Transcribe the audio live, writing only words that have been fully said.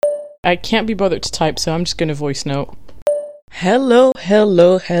I can't be bothered to type, so I'm just gonna voice note. Hello.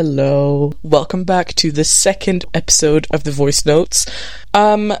 Welcome back to the second episode of the voice notes.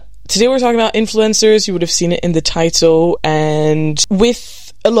 Today we're talking about influencers. You would have seen it in the title, and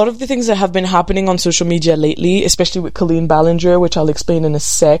with a lot of the things that have been happening on social media lately, especially with Collen Ballinger, which I'll explain in a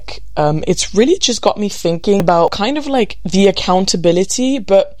sec, it's really just got me thinking about kind of like the accountability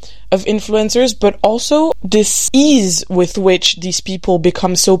of influencers, but also this ease with which these people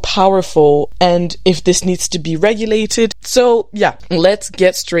become so powerful, and if this needs to be regulated. So yeah, let's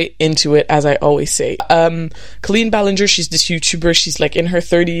get straight into it, as I always say. Collen Ballinger, she's this YouTuber. She's like in her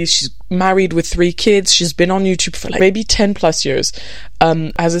 30s. She's married with 3 kids. She's been on YouTube for like maybe 10 plus years.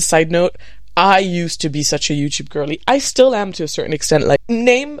 As a side note, I used to be such a YouTube girly. I still am to a certain extent. Like,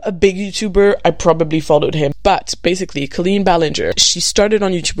 name a big YouTuber, I probably followed him. But basically, Collen Ballinger, she started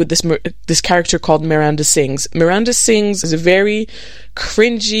on YouTube with this character called Miranda Sings. Miranda Sings is a very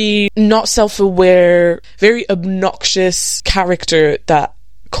cringy, not self-aware, very obnoxious character that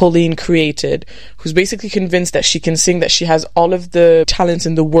Collen created, who's basically convinced that she can sing, that she has all of the talents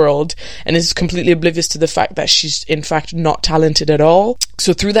in the world, and is completely oblivious to the fact that she's in fact not talented at all.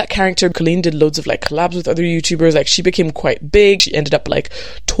 So through that character, Collen did loads of like collabs with other YouTubers. Like, she became quite big. She ended up like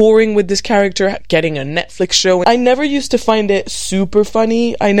touring with this character, getting a Netflix show. I never used to find it super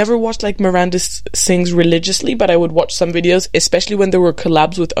funny. I never watched like Miranda Sings religiously, but I would watch some videos, especially when there were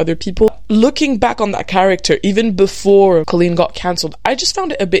collabs with other people. Looking back on that character, even before Collen got cancelled, I just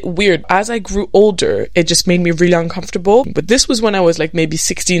found it a bit weird. As I grew older, it just made me really uncomfortable. But this was when I was like maybe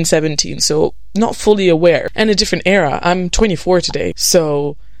 16, 17, so not fully aware, and a different era. I'm 24 today,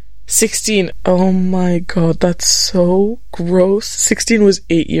 so 16, oh my god, that's so gross. 16 was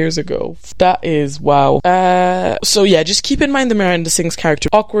 8 years ago. That is wow. So yeah, just keep in mind the Miranda Sings character.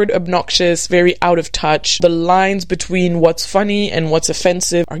 Awkward, obnoxious, very out of touch. The lines between what's funny and what's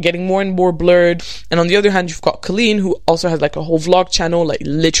offensive are getting more and more blurred. And on the other hand, you've got Collen, who also has like a whole vlog channel, like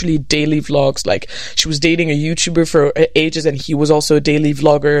literally daily vlogs. Like, she was dating a YouTuber for ages, and he was also a daily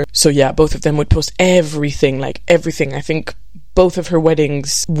vlogger. So yeah, both of them would post everything, like everything. I think both of her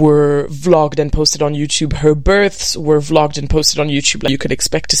weddings were vlogged and posted on YouTube. Her births were vlogged and posted on YouTube. Like, you could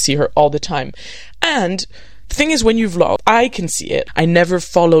expect to see her all the time. And the thing is, when you vlog, I can see it. I never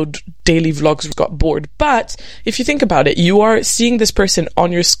followed daily vlogs, got bored. But if you think about it, you are seeing this person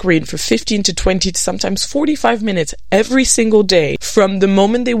on your screen for 15 to 20 to sometimes 45 minutes every single day. From the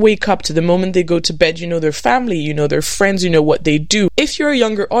moment they wake up to the moment they go to bed, you know their family, you know their friends, you know what they do. If you're a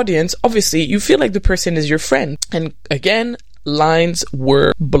younger audience, obviously you feel like the person is your friend. And again, lines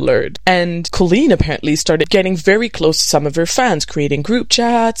were blurred. And Collen apparently started getting very close to some of her fans, creating group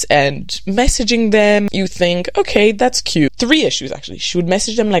chats and messaging them. You think, okay, that's cute. 3 issues actually. She would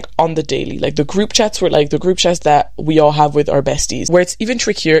message them like on the daily. Like, the group chats were like the group chats that we all have with our besties. Where it's even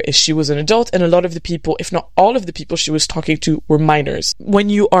trickier is she was an adult, and a lot of the people, if not all of the people she was talking to, were minors.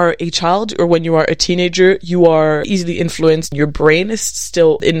 When you are a child or when you are a teenager, you are easily influenced. Your brain is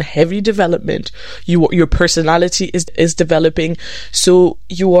still in heavy development. Your personality is developing. So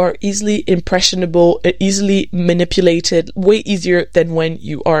you are easily impressionable, easily manipulated, way easier than when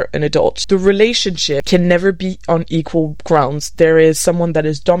you are an adult. The relationship can never be on equal grounds. There is someone that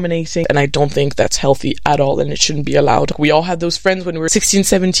is dominating, and I don't think that's healthy at all, and it shouldn't be allowed. We all had those friends when we were 16,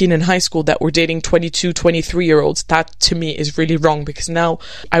 17 in high school that were dating 22, 23-year-olds. That to me is really wrong, because now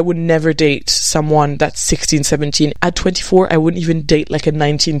I would never date someone that's 16, 17. At 24, I wouldn't even date like a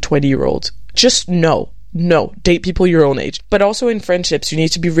 19, 20-year-old. Just no, date people your own age. But also in friendships, you need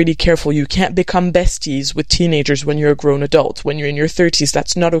to be really careful. You can't become besties with teenagers when you're a grown adult. When you're in your 30s,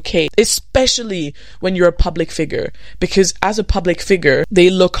 that's not okay. Especially when you're a public figure. Because as a public figure, they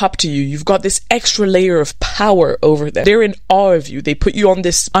look up to you. You've got this extra layer of power over them. They're in awe of you. They put you on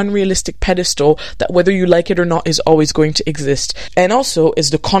this unrealistic pedestal that, whether you like it or not, is always going to exist. And also is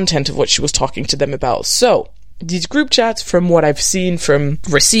the content of what she was talking to them about. So these group chats, from what I've seen, from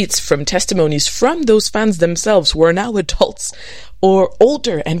receipts, from testimonies from those fans themselves who are now adults or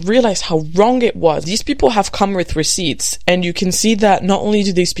older and realize how wrong it was. These people have come with receipts, and you can see that not only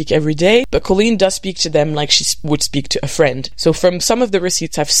do they speak every day, but Collen does speak to them like she would speak to a friend. So from some of the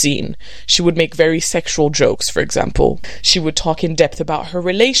receipts I've seen, she would make very sexual jokes, for example. She would talk in depth about her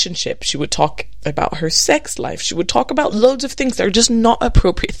relationship. She would talk about her sex life. She would talk about loads of things that are just not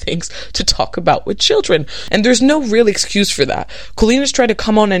appropriate things to talk about with children. And there's no real excuse for that. Collen has tried to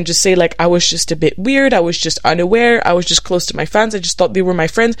come on and just say, like, I was just a bit weird. I was just unaware. I was just close to my fans. I just thought they were my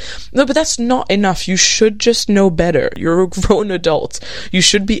friends. No, but that's not enough. You should just know better. You're a grown adult. You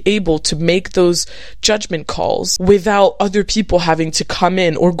should be able to make those judgment calls without other people having to come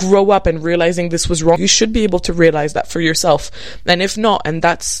in or grow up and realizing this was wrong. You should be able to realize that for yourself. And if not, and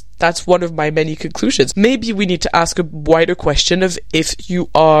that's That's one of my many conclusions. Maybe we need to ask a wider question of if you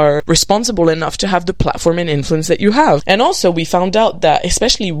are responsible enough to have the platform and influence that you have. And also we found out that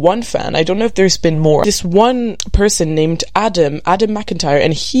especially one fan, I don't know if there's been more, this one person named Adam McIntyre,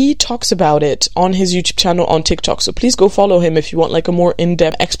 and he talks about it on his YouTube channel on TikTok. So please go follow him if you want like a more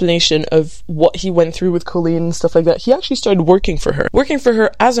in-depth explanation of what he went through with Colleen and stuff like that. He actually started working for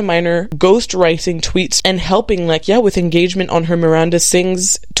her as a minor, ghostwriting tweets and helping with engagement on her Miranda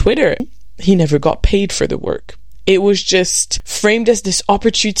Sings Twitter. He never got paid for the work. It was just framed as this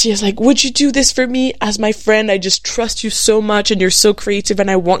opportunity, as like, would you do this for me as my friend? I just trust you so much and you're so creative and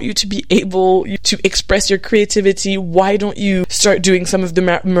I want you to be able to express your creativity. Why don't you start doing some of the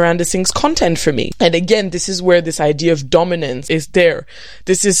Miranda Sings content for me? And again, this is where this idea of dominance is there.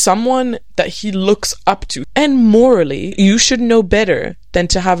 This is someone that he looks up to. And morally, you should know better than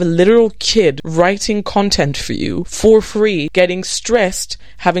to have a literal kid writing content for you for free, getting stressed,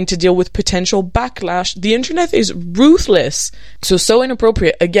 having to deal with potential backlash. The internet is ruthless. So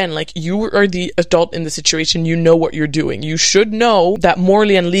inappropriate. Again, like, you are the adult in the situation. You know what you're doing. You should know that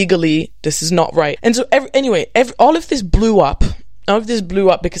morally and legally, this is not right. And so all of this blew up. All of this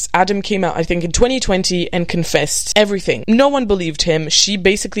blew up because Adam came out, I think, in 2020 and confessed everything. No one believed him. She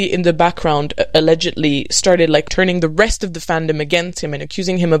basically, in the background, allegedly started turning the rest of the fandom against him and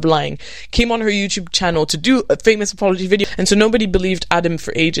accusing him of lying. Came on her YouTube channel to do a famous apology video, and so nobody believed Adam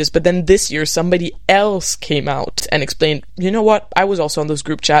for ages. But then this year, somebody else came out and explained, you know what? I was also on those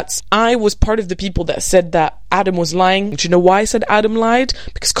group chats. I was part of the people that said that Adam was lying. Do you know why I said Adam lied?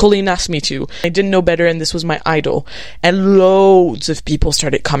 Because Colleen asked me to. I didn't know better, and this was my idol. And loads of people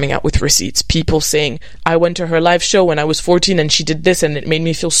started coming out with receipts. People saying, I went to her live show when I was 14 and she did this and it made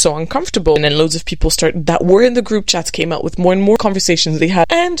me feel so uncomfortable. And then loads of people that were in the group chats came out with more and more conversations they had.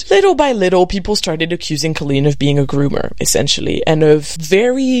 And little by little, people started accusing Colleen of being a groomer, essentially, and of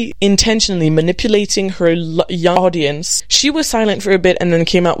very intentionally manipulating her young audience. She was silent for a bit and then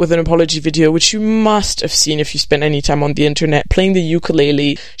came out with an apology video, which you must have seen if you spent any time on the internet, playing the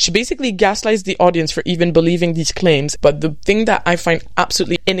ukulele. She basically gaslights the audience for even believing these claims. But the thing that I find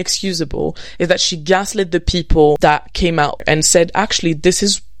absolutely inexcusable is that she gaslit the people that came out and said, actually, this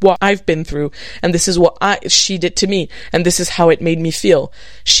is what I've been through and this is what she did to me and this is how it made me feel.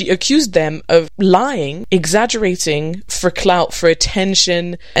 She accused them of lying, exaggerating for clout, for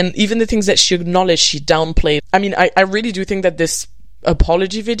attention, and even the things that she acknowledged, she downplayed. I mean, I really do think that this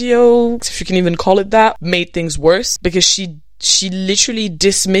apology video, if you can even call it that, made things worse, because she literally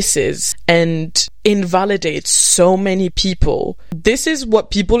dismisses and invalidates so many people. This is what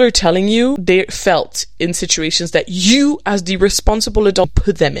people are telling you they felt in situations that you, as the responsible adult,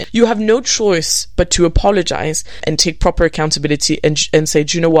 put them in. You have no choice but to apologize and take proper accountability and say,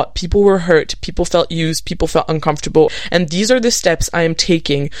 do you know what? People were hurt, people felt used, people felt uncomfortable, and these are the steps I am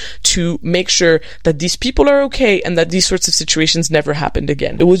taking to make sure that these people are okay and that these sorts of situations never happened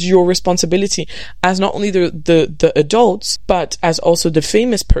again. It was your responsibility as not only the adults, but as also the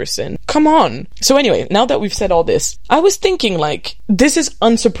famous person. Come on. So anyway, now that we've said all this, I was thinking, this is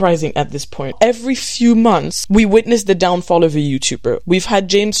unsurprising at this point. Every few months, we witness the downfall of a YouTuber. We've had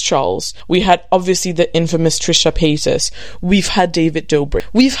James Charles. We had, obviously, the infamous Trisha Paytas. We've had David Dobrik.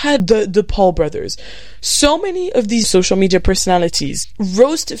 We've had the Paul brothers. So many of these social media personalities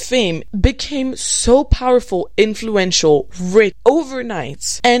rose to fame, became so powerful, influential, rich,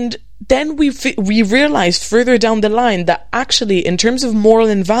 overnight, and then we realized further down the line that actually, in terms of moral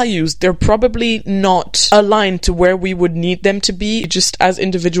and values, they're probably not aligned to where we would need them to be, just as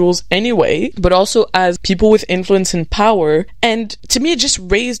individuals anyway, but also as people with influence and power. And to me, it just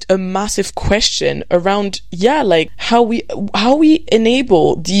raised a massive question around, how we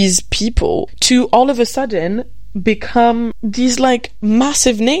enable these people to all of a sudden become these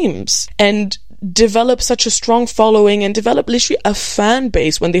massive names and develop such a strong following and develop literally a fan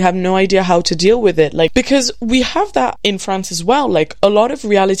base when they have no idea how to deal with it. Because we have that in France as well. A lot of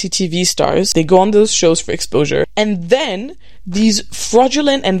reality TV stars, they go on those shows for exposure, and then these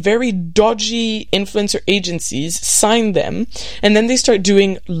fraudulent and very dodgy influencer agencies sign them, and then they start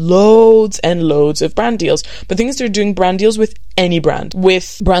doing loads and loads of brand deals. But the thing is, they're doing brand deals with any brand,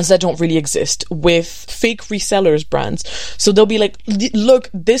 with brands that don't really exist, with fake resellers brands. So they'll be like, look,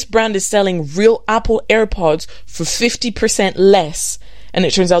 this brand is selling real Apple AirPods for 50% less. and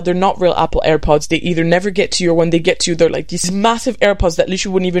it turns out they're not real Apple AirPods. They either never get to you, or when they get to you, they're like these massive AirPods that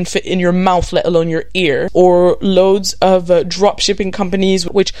literally wouldn't even fit in your mouth, let alone your ear. Or loads of drop shipping companies,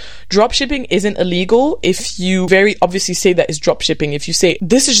 which drop shipping isn't illegal if you very obviously say that is drop shipping. If you say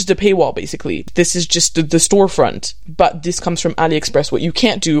this is just a paywall, basically this is just the storefront, but this comes from AliExpress, what you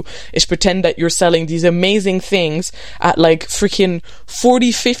can't do is pretend that you're selling these amazing things at like freaking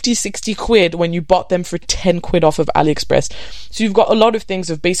 40, 50, 60 quid when you bought them for 10 quid off of AliExpress. So you've got a lot of things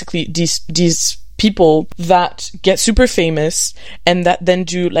of basically these people that get super famous and that then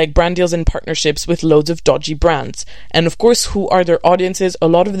do like brand deals and partnerships with loads of dodgy brands. And of course, who are their audiences? A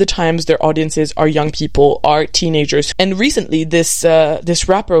lot of the times their audiences are young people, are teenagers. And recently this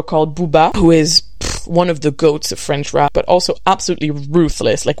rapper called Booba, who is one of the goats of French rap, but also absolutely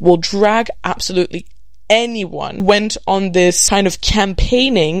ruthless, like will drag absolutely anyone, went on this kind of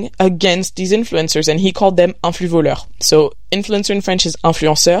campaigning against these influencers, and he called them influ voleurs. So influencer in French is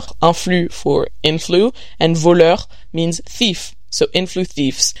influenceur, influ for influ, and voleur means thief. So influ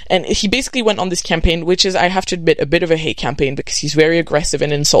thieves. And he basically went on this campaign, which is, I have to admit, a bit of a hate campaign, because he's very aggressive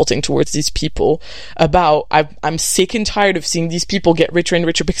and insulting towards these people about, I'm sick and tired of seeing these people get richer and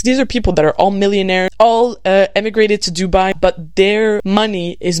richer, because these are people that are all millionaires, all emigrated to Dubai, but their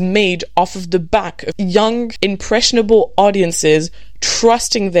money is made off of the back of young, impressionable audiences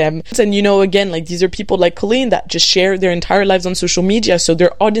trusting them. And you know, again, like these are people like Colleen that just share their entire lives on social media, so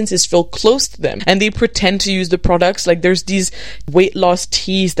their audiences feel close to them and they pretend to use the products. Like there's these weight loss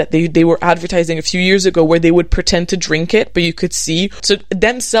teas that they were advertising a few years ago where they would pretend to drink it, but you could see, so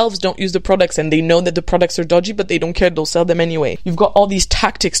themselves don't use the products and they know that the products are dodgy, but they don't care, they'll sell them anyway. You've got all these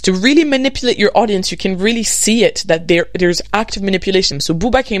tactics to really manipulate your audience. You can really see it, that there's active manipulation. So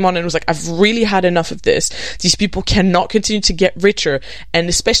Booba came on and was like, I've really had enough of this. These people cannot continue to get richer, and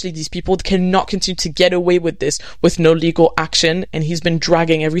especially these people cannot continue to get away with this with no legal action, and he's been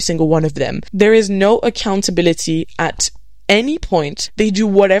dragging every single one of them. There is no accountability at any point. They do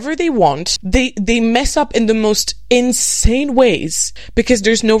whatever they want. They mess up in the most insane ways because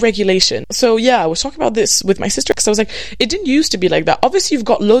there's no regulation. So yeah, I was talking about this with my sister because I was like, it didn't used to be like that. Obviously you've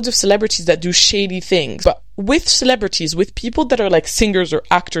got loads of celebrities that do shady things, but with celebrities, with people that are like singers or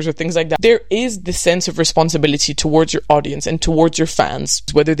actors or things like that, there is this sense of responsibility towards your audience and towards your fans,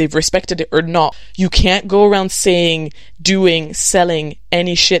 whether they've respected it or not. You can't go around saying, doing, selling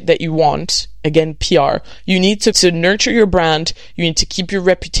any shit that you want. Again, PR. You need to nurture your brand. You need to keep your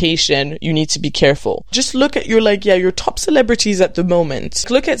reputation. You need to be careful. Just look at your top celebrities at the moment.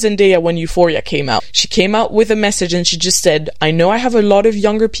 Look at Zendaya when Euphoria came out. She came out with a message and she just said, I know I have a lot of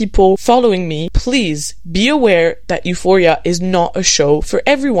younger people following me. Please be aware that Euphoria is not a show for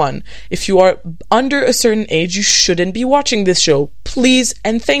everyone. If you are under a certain age, you shouldn't be watching this show. Please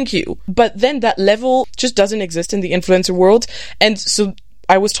and thank you. But then that level just doesn't exist in the influencer world. And so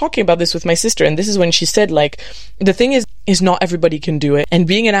I was talking about this with my sister, and this is when she said, like, the thing is not everybody can do it. And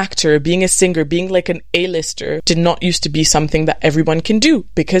being an actor, being a singer, being like an A-lister did not used to be something that everyone can do.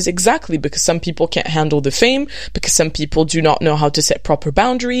 Because some people can't handle the fame, because some people do not know how to set proper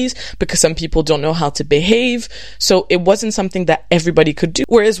boundaries, because some people don't know how to behave. So it wasn't something that everybody could do.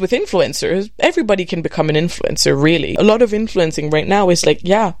 Whereas with influencers, everybody can become an influencer, really. A lot of influencing right now is like,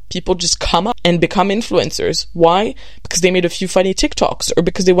 yeah, people just come up and become influencers. Why? Because they made a few funny TikToks, or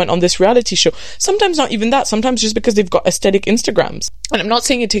because they went on this reality show. Sometimes not even that. Sometimes just because they've got aesthetic Instagrams. And I'm not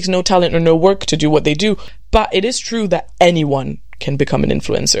saying it takes no talent or no work to do what they do, but it is true that anyone can become an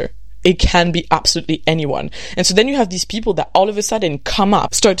influencer. It can be absolutely anyone. And so then you have these people that all of a sudden come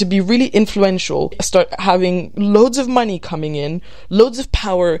up, start to be really influential, start having loads of money coming in, loads of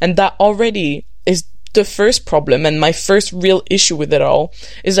power, and that already is the first problem. And my first real issue with it all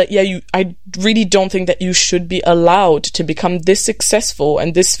is that, I really don't think that you should be allowed to become this successful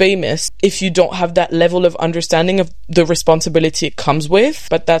and this famous if you don't have that level of understanding of the responsibility it comes with.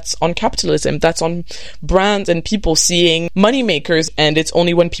 But that's on capitalism, that's on brands and people seeing money makers, and it's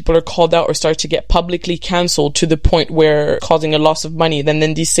only when people are called out or start to get publicly cancelled to the point where causing a loss of money, then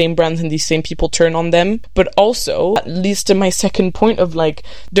these same brands and these same people turn on them. But also, that leads to my second point of like,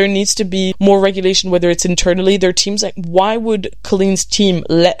 there needs to be more regulation, whether it's internally, their teams. Like, why would Colleen's team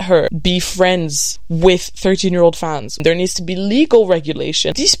let her be friends with 13-year-old fans? There needs to be legal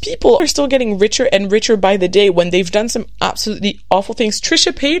regulation. These people are still getting richer and richer by the day when they've done some absolutely awful things.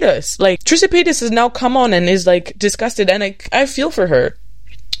 Trisha Paytas has now come on and is like disgusted, and I feel for her.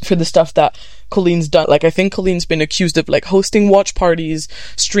 for the stuff that Collen's done. Like, I think Collen's been accused of like hosting watch parties,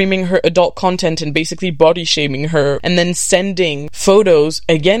 streaming her adult content, and basically body shaming her, and then sending photos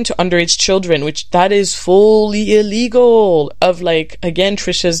again to underage children, which that is fully illegal, of like, again,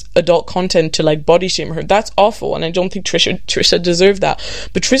 Trisha's adult content to like body shame her. That's awful, and I don't think Trisha deserved that.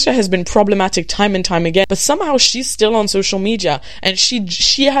 But Trisha has been problematic time and time again, but somehow she's still on social media, and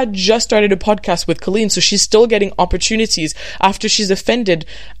she had just started a podcast with Collen, so she's still getting opportunities after she's offended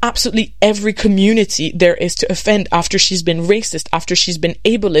absolutely every community there is to offend, after she's been racist, after she's been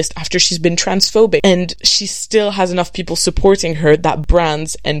ableist, after she's been transphobic, and she still has enough people supporting her that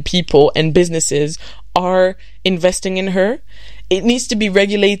brands and people and businesses are investing in her. It needs to be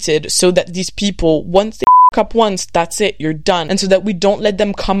regulated so that these people, once they up once, that's it, you're done. And so that we don't let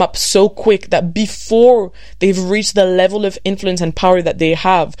them come up so quick that before they've reached the level of influence and power that they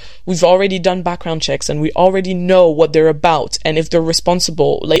have, we've already done background checks and we already know what they're about and if they're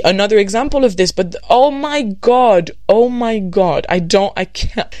responsible. Like, another example of this, but oh my god, I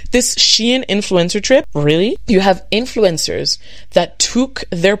can't. This Shein influencer trip, really? You have influencers that took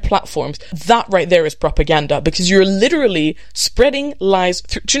their platforms. That right there is propaganda, because you're literally spreading lies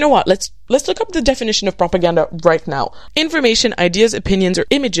through. Do you know what? Let's look up the definition of propaganda right now. Information, ideas, opinions, or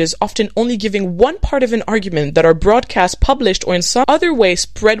images often only giving one part of an argument that are broadcast, published, or in some other way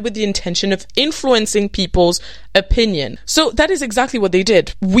spread with the intention of influencing people's opinion. So that is exactly what they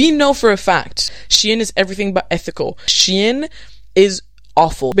did. We know for a fact Shein is everything but ethical. Shein is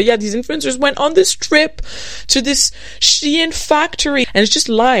awful. But yeah, these influencers went on this trip to this Shein factory, and it's just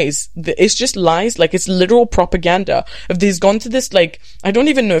lies. It's just lies. Like, it's literal propaganda. If they've gone to this, like, I don't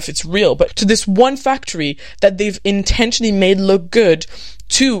even know if it's real, but to this one factory that they've intentionally made look good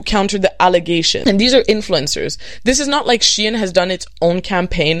to counter the allegation. And these are influencers. This is not like Shein has done its own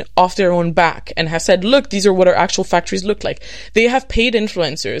campaign off their own back and has said, look, these are what our actual factories look like. They have paid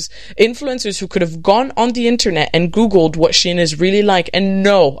influencers who could have gone on the internet and Googled what Shein is really like. And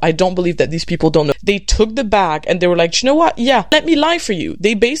no, I don't believe that these people don't know. They took the bag and they were like, you know what? Yeah, let me lie for you.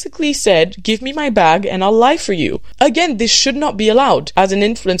 They basically said, give me my bag and I'll lie for you. Again, this should not be allowed. As an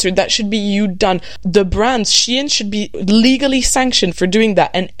influencer, that should be you done. The brands, Shein, should be legally sanctioned for doing that.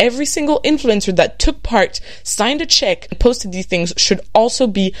 And every single influencer that took part, signed a check, and posted these things should also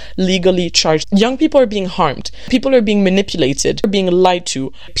be legally charged. Young people are being harmed. People are being manipulated, are being lied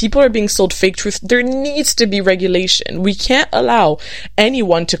to. People are being sold fake truth. There needs to be regulation. We can't allow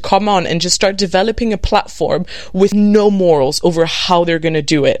anyone to come on and just start developing a platform with no morals over how they're going to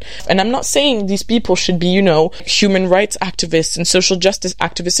do it. And I'm not saying these people should be, human rights activists and social justice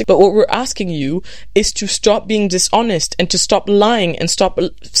activists, but what we're asking you is to stop being dishonest and to stop lying and stop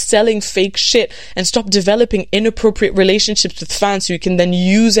selling fake shit and stop developing inappropriate relationships with fans so you can then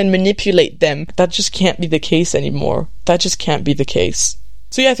use and manipulate them. That just can't be the case anymore. That just can't be the case.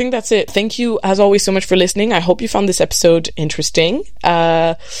 So yeah, I think that's it. Thank you as always so much for listening. I hope you found this episode interesting.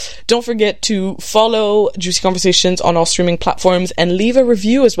 Don't forget to follow Juicy Conversations on all streaming platforms and leave a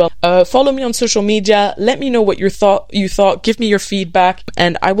review as well. Follow me on social media. Let me know what you thought. Give me your feedback,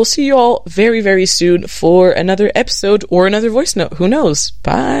 and I will see you all very, very soon for another episode or another voice note. Who knows?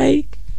 Bye.